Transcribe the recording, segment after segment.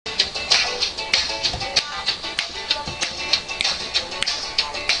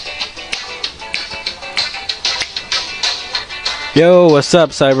Yo, what's up?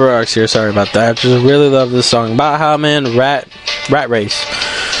 CyberRox here. Sorry about that. Just really love this song. Baja Man, Rat Race.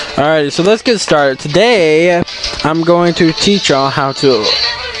 Alright, so let's get started. Today, I'm going to teach y'all how to...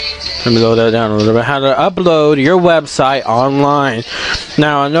 Let me load that down a little bit. How to upload your website online.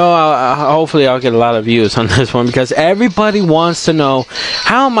 Now, I know hopefully I'll get a lot of views on this one because everybody wants to know,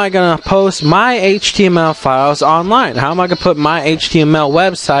 how am I going to post my HTML files online? How am I going to put my HTML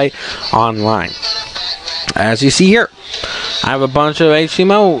website online? As you see here, I have a bunch of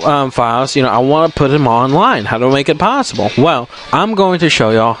HTML files. I want to put them online. How do I make it possible? Well, I'm going to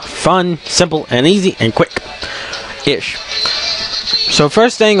show y'all fun, simple, and easy, and quick-ish. So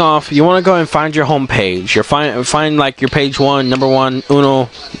first thing off, you want to go and find your home page. Find like your page one, number one, uno,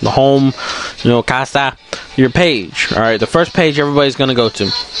 the home, casa, your page. Alright, the first page everybody's going to go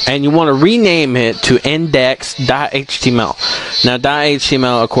to. And you want to rename it to index.html. Now,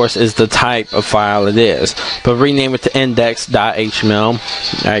 .html, of course, is the type of file it is. But rename it to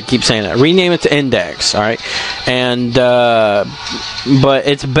index.html. I keep saying that. Rename it to index. Alright. And, but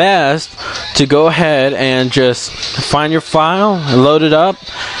it's best to go ahead and just find your file and load it up.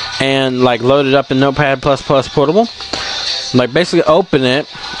 And, load it up in Notepad++ Portable. Basically open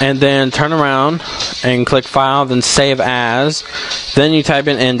it and then turn around and click File, then Save As. Then you type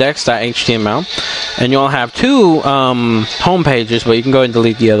in index.html, and you'll have two home pages, but you can go and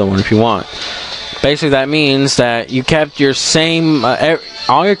delete the other one if you want. Basically, that means that you kept your same,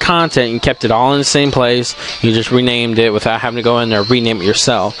 all your content, you kept it all in the same place. You just renamed it without having to go in there and rename it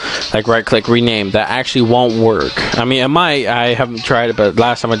yourself. Right click, rename. That actually won't work. I mean, it might. I haven't tried it, but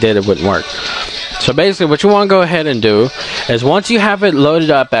last time I did, it wouldn't work. So basically, what you want to go ahead and do is once you have it loaded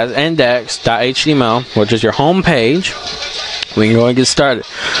up as index.html, which is your home page, we can go and get started.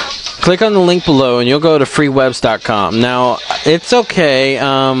 Click on the link below, and you'll go to freewebs.com. Now, it's okay.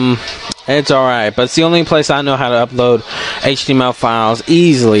 It's alright, but it's the only place I know how to upload HTML files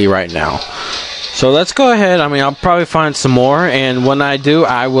easily right now. So let's go ahead. I mean, I'll probably find some more, and when I do,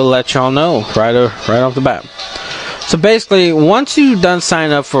 I will let y'all know right off the bat. So basically, once you've done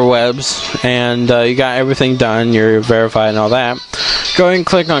sign up for Webs and you got everything done, you're verified and all that, go ahead and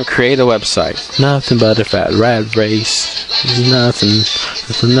click on Create a Website. Nothing but a fat rat race. Nothing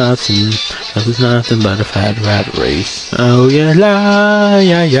but a fat rat race. Oh yeah,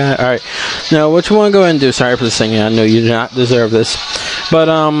 yeah. Alright, now what you want to go ahead and do, sorry for the singing, I know you do not deserve this. But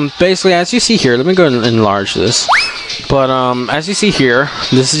basically, as you see here, let me go and enlarge this. But as you see here,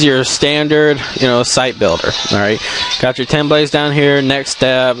 this is your standard, site builder. All right, got your templates down here, next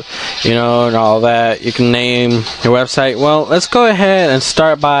step, and all that. You can name your website. Well, let's go ahead and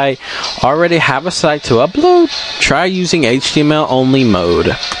start by already have a site to upload. Try using HTML only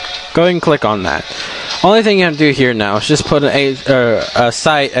mode. Go ahead and click on that. Only thing you have to do here now is just put a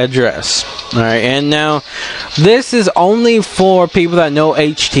site address. Alright, and now this is only for people that know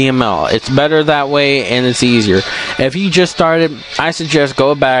HTML. It's better that way and it's easier. If you just started, I suggest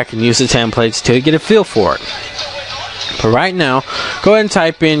go back and use the templates to get a feel for it. But right now, go ahead and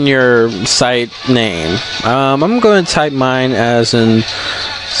type in your site name. I'm going to type mine as in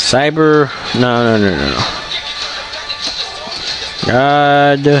No.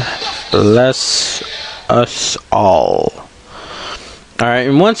 God bless us all. Alright,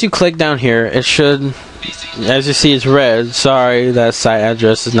 and once you click down here, it should, as you see, it's red. Sorry, that site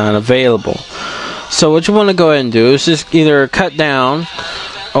address is not available. So what you want to go ahead and do is just either cut down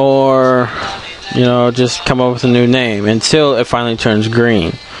or, just come up with a new name until it finally turns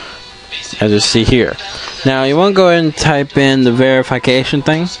green, as you see here. Now, you want to go ahead and type in the verification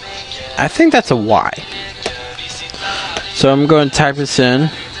thing. I think that's a Y. So I'm going to type this in.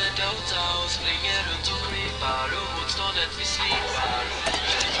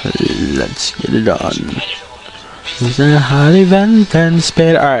 Let's get it on.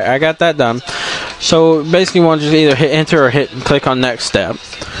 Alright, I got that done. So basically you want to just either hit enter or click on next step.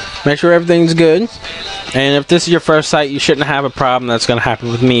 Make sure everything's good. And if this is your first site, you shouldn't have a problem. That's going to happen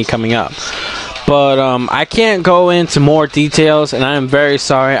with me coming up. But I can't go into more details, and I am very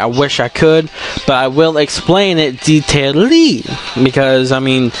sorry. I wish I could, but I will explain it detailedly. Because, I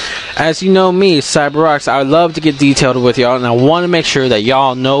mean, as you know me, CyberRox, I love to get detailed with y'all, and I want to make sure that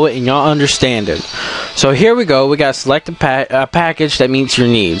y'all know it and y'all understand it. So here we go. We got to select a package that meets your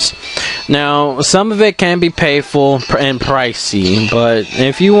needs. Now, some of it can be payful and pricey, but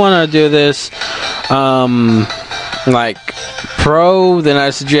if you want to do this, like Pro, then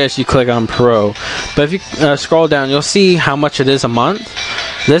I suggest you click on Pro. But if you scroll down, you'll see how much it is a month.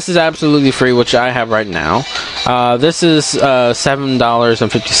 This is absolutely free, which I have right now. This is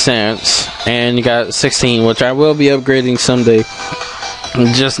 $7.50, and you got 16, which I will be upgrading someday,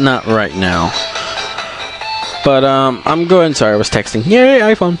 just not right now. But I'm going. Sorry, I was texting. Yay,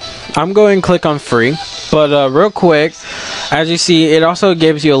 iPhone. I'm going to click on free. But real quick, as you see, it also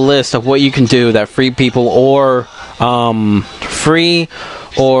gives you a list of what you can do that free people or free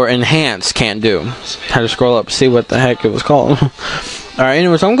or enhanced can't do. Had to scroll up, see what the heck it was called. Alright,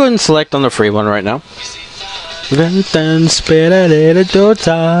 anyways, I'm going to select on the free one right now. If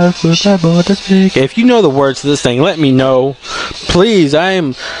you know the words to this thing, let me know. Please, I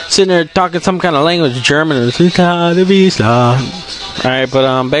am sitting there talking some kind of language, German. Alright,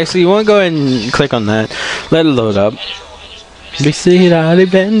 but basically, you want to go ahead and click on that. Let it load up.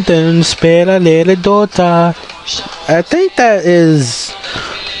 I think that is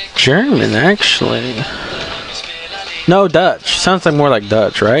German, actually. No, Dutch. Sounds like more like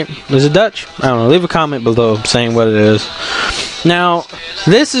Dutch, right? Is it Dutch? I don't know. Leave a comment below saying what it is. Now,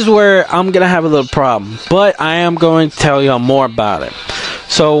 this is where I'm going to have a little problem, but I am going to tell y'all more about it.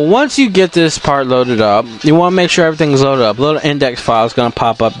 So, once you get this part loaded up, you want to make sure everything's loaded up. Little index file is going to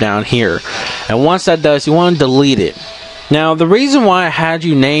pop up down here. And once that does, you want to delete it. Now, the reason why I had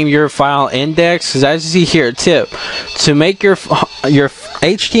you name your file index is, as you see here, tip, to make your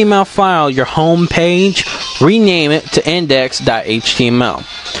HTML file your home page, rename it to index.html.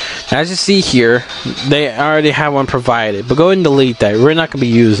 As you see here, they already have one provided, but go ahead and delete that. We're not going to be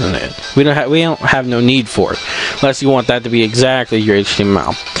using it. We don't have no need for it, unless you want that to be exactly your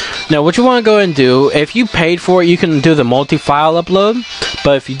HTML. Now, what you want to go ahead and do, if you paid for it, you can do the multi-file upload,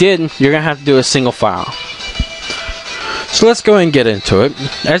 but if you didn't, you're going to have to do a single file. So let's go ahead and get into it.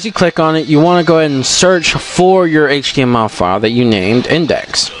 As you click on it, you want to go ahead and search for your HTML file that you named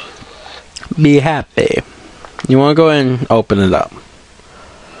index. Be happy. You want to go ahead and open it up.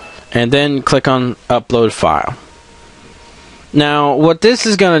 And then click on upload file. Now, what this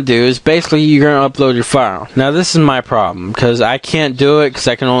is going to do is basically you're going to upload your file. Now, this is my problem because I can't do it because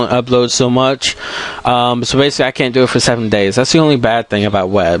I can only upload so much. So basically, I can't do it for 7 days. That's the only bad thing about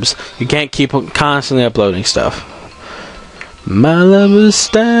webs. You can't keep constantly uploading stuff. My lover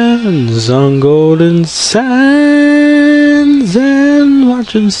stands on golden sands and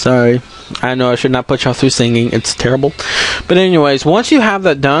watches. Sorry, I know I should not put y'all through singing. It's terrible. But anyways, once you have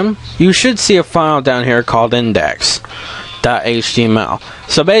that done, you should see a file down here called index.html.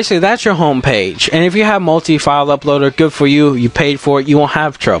 So basically, that's your home page. And if you have multi-file uploader, good for you. You paid for it. You won't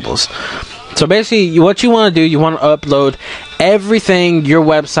have troubles. So basically, what you want to do, you want to upload everything your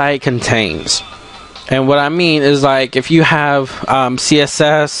website contains. And what I mean is, like, if you have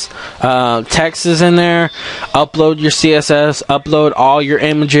CSS text is in there, upload your CSS, upload all your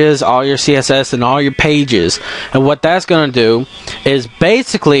images, all your CSS, and all your pages. And what that's going to do is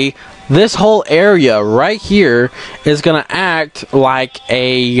basically this whole area right here is going to act like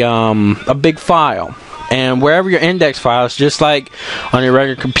a big file. And wherever your index file is, just like on your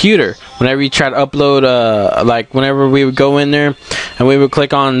regular computer, whenever you try to upload, like whenever we would go in there and we would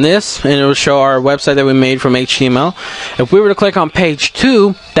click on this, and it would show our website that we made from HTML. If we were to click on page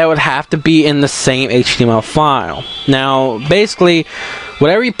 2, that would have to be in the same HTML file. Now, basically,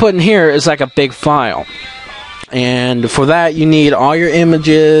 whatever you put in here is like a big file. And for that, you need all your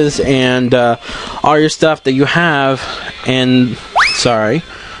images and all your stuff that you have. And, sorry.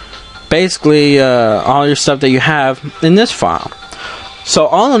 Basically, all your stuff that you have in this file. So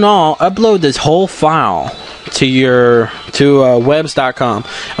all in all, upload this whole file to webs.com,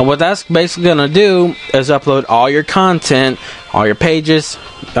 and what that's basically gonna do is upload all your content, all your pages,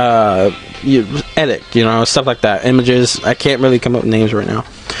 you edit, stuff like that, images. I can't really come up with names right now.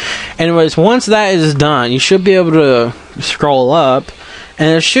 Anyways, once that is done, you should be able to scroll up,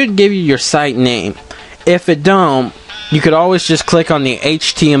 and it should give you your site name. If it don't, you could always just click on the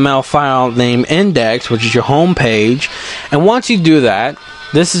HTML file name index, which is your home page. And once you do that,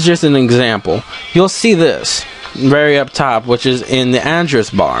 this is just an example. You'll see this very up top, which is in the address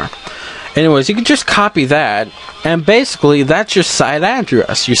bar. Anyways, you can just copy that, and basically that's your site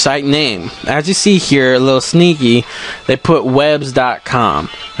address, your site name. As you see here, a little sneaky, they put webs.com.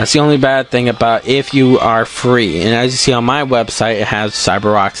 That's the only bad thing about if you are free. And as you see on my website, it has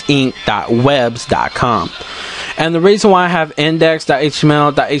cyberrocksinc.webs.com. And the reason why I have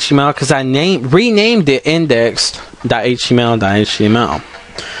index.html because I renamed it index.html.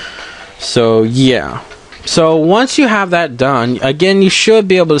 So yeah. So once you have that done, again, you should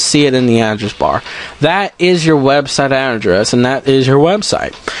be able to see it in the address bar. That is your website address, and that is your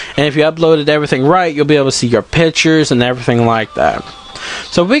website. And if you uploaded everything right, you'll be able to see your pictures and everything like that.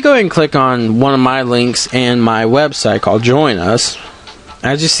 So if we go ahead and click on one of my links in my website called Join Us,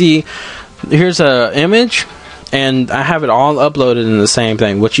 as you see, here's an image. and I have it all uploaded in the same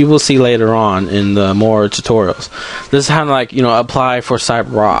thing, which you will see later on in the more tutorials. This is how to, like, you know, apply for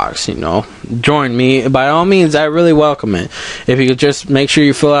CyberRocks. You know, join me by all means. I really welcome it. If you could just make sure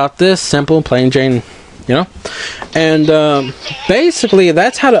you fill out this simple, plain Jane, you know, and basically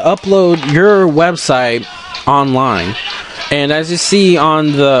that's how to upload your website online. And as you see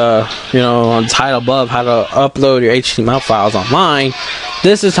on the, you know, on the title above, how to upload your HTML files online,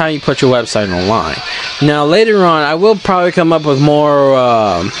 this is how you put your website online. Now later on, I will probably come up with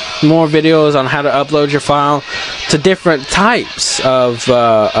more videos on how to upload your file to different types of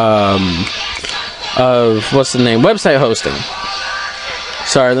what's the name, website hosting.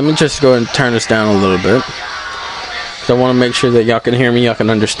 Sorry, let me just go and turn this down a little bit. I want to make sure that y'all can hear me, y'all can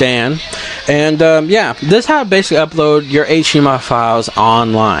understand. And yeah, this is how to basically upload your HTML files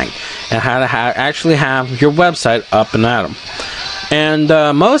online, and how to actually have your website up and at them.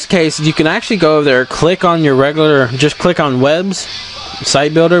 And most cases, you can actually go over there, click on your regular, just click on Webs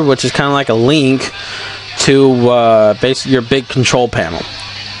Site Builder, which is kind of like a link to basically your big control panel.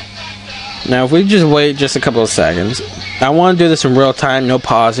 Now, if we just wait just a couple of seconds, I want to do this in real time, no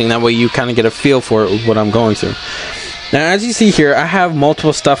pausing. That way, you kind of get a feel for what I'm going through. Now, as you see here, I have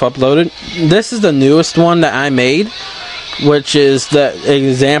multiple stuff uploaded. This is the newest one that I made, which is the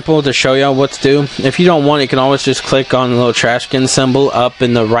example to show y'all what to do. If you don't want it, you can always just click on the little trash can symbol up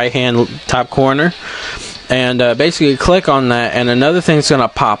in the right-hand top corner. And basically click on that, and another thing's going to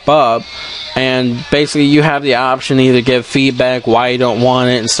pop up. And basically you have the option to either give feedback, why you don't want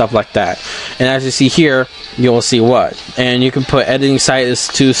it, and stuff like that. And as you see here, you'll see what. And you can put editing site is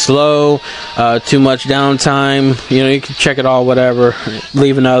too slow, too much downtime. You know, you can check it all, whatever.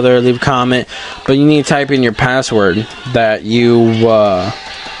 Leave another, leave a comment. But you need to type in your password that you...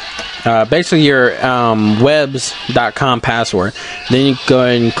 basically your webs.com password. Then you go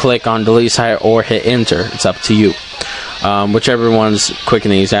ahead and click on delete site or hit enter. It's up to you. Whichever one's quick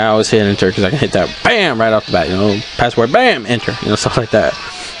and easy. I always hit enter because I can hit that bam right off the bat, you know, password bam, enter, you know, stuff like that.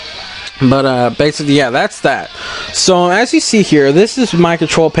 But basically, yeah, that's that. So as you see here, this is my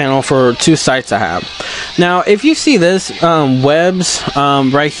control panel for two sites I have. Now, if you see this Webs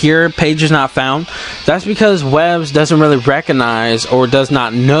right here, pages not found, that's because Webs doesn't really recognize or does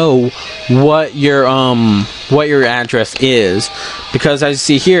not know what your address is, because as you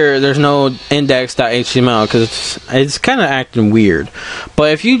see here, there's no index.html because it's kind of acting weird.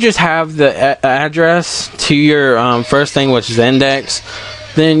 But if you just have the address to your first thing, which is index,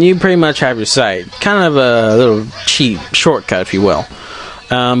 then you pretty much have your site. Kind of a little cheap shortcut, if you will.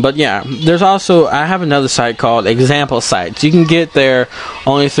 But yeah, there's also, I have another site called Example Sites. You can get there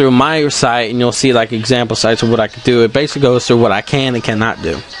only through my site, and you'll see like example sites of what I can do. It basically goes through what I can and cannot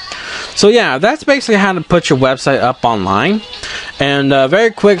do. So yeah, that's basically how to put your website up online. And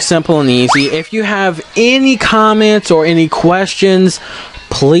very quick, simple, and easy. If you have any comments or any questions,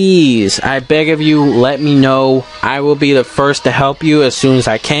 please, I beg of you, let me know. I will be the first to help you as soon as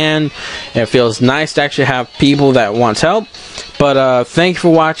I can. It feels nice to actually have people that want help. But thank you for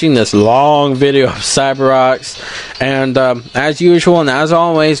watching this long video of CyberRocks. And as usual and as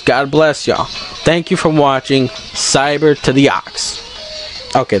always, God bless y'all. Thank you for watching Cyber to the Ox.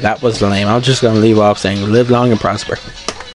 Okay, that was the name. I was just going to leave off saying live long and prosper.